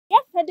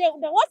yesterday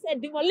there was a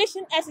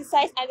demolition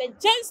exercise at the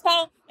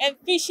Jamestown and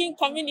fishing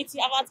community.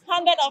 About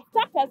 100 of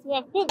tractors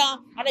were put down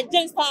at the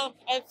Jamestown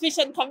and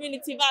fishing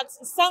community, but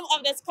some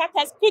of the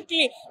scatters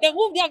quickly they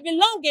moved their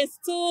belongings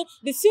to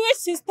the sewage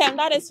system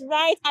that is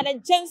right at the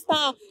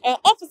Jamestown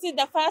opposite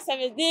the fire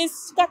service. These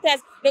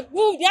scatters they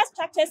moved their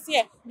structures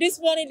here. This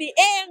morning the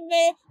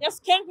AMA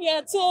just came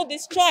here to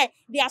destroy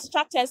their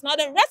structures. Now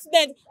the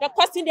residents, the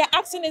question they're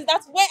asking is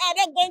that where are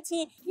they going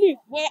to live?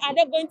 Where are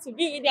they going to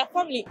be with their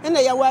family?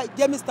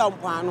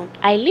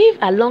 I live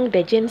along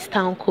the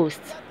Jamestown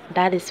coast.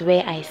 That is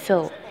where I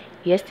sell.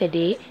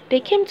 Yesterday, they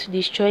came to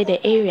destroy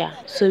the area,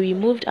 so we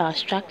moved our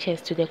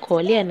structures to the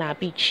Koleana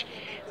beach.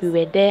 We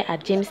were there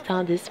at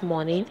Jamestown this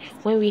morning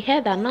when we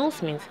heard the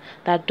announcement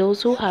that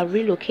those who have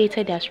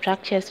relocated their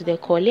structures to the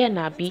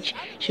Koleana beach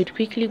should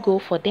quickly go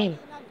for them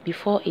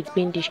before it's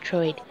been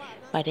destroyed.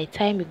 By the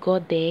time we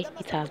got there,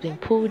 it has been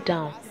pulled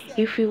down.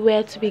 If we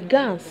were to be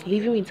Gans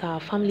living with our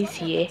families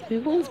here, we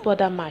won't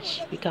bother much.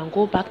 We can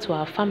go back to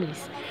our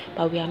families.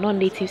 But we are not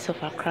natives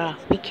of Accra.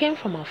 We came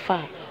from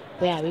afar.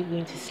 Where are we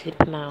going to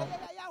sleep now?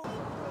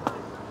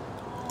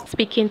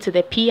 Speaking to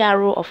the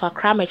PRO of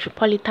Accra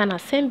Metropolitan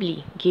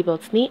Assembly,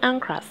 Gilbertni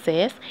Ankra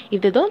says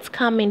if they don't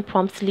come in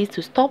promptly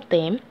to stop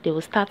them, they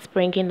will start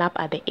springing up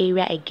at the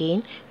area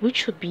again,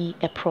 which would be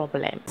a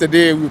problem.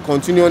 Today we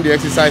continue on the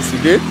exercise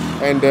today,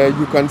 and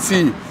you can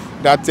see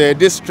that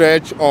this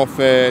stretch of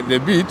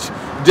the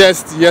beach,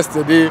 just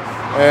yesterday,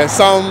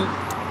 some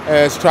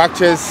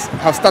structures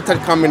have started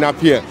coming up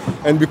here.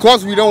 And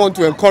because we don't want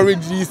to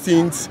encourage these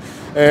things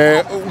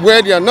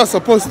where they are not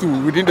supposed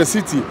to within the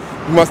city,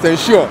 we must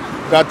ensure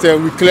that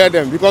we clear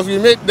them, because we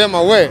made them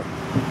aware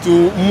to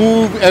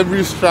move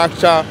every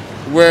structure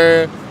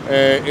where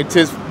it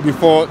is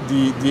before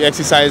the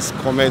exercise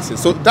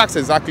commences. So that's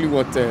exactly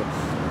what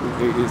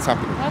is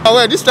happening.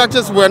 Well, these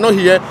structures were not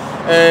here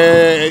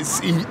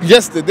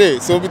yesterday.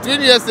 So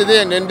between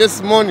yesterday and then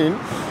this morning,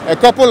 a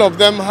couple of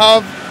them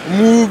have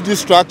moved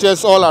these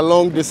structures all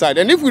along this side.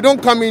 And if we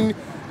don't come in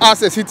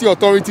as a city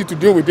authority to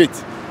deal with it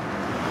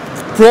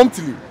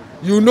promptly,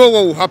 you know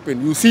what will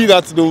happen. You see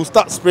that they will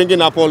start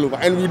springing up all over.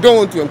 And we don't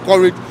want to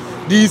encourage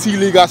these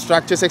illegal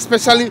structures,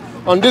 especially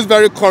on this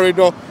very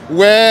corridor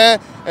where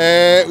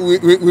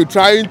we're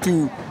trying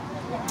to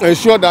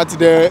ensure that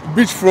the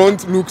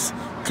beachfront looks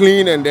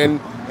clean and then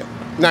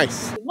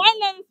nice. My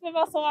name is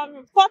Viva, so I'm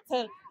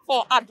reporting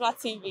for Adwa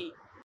TV.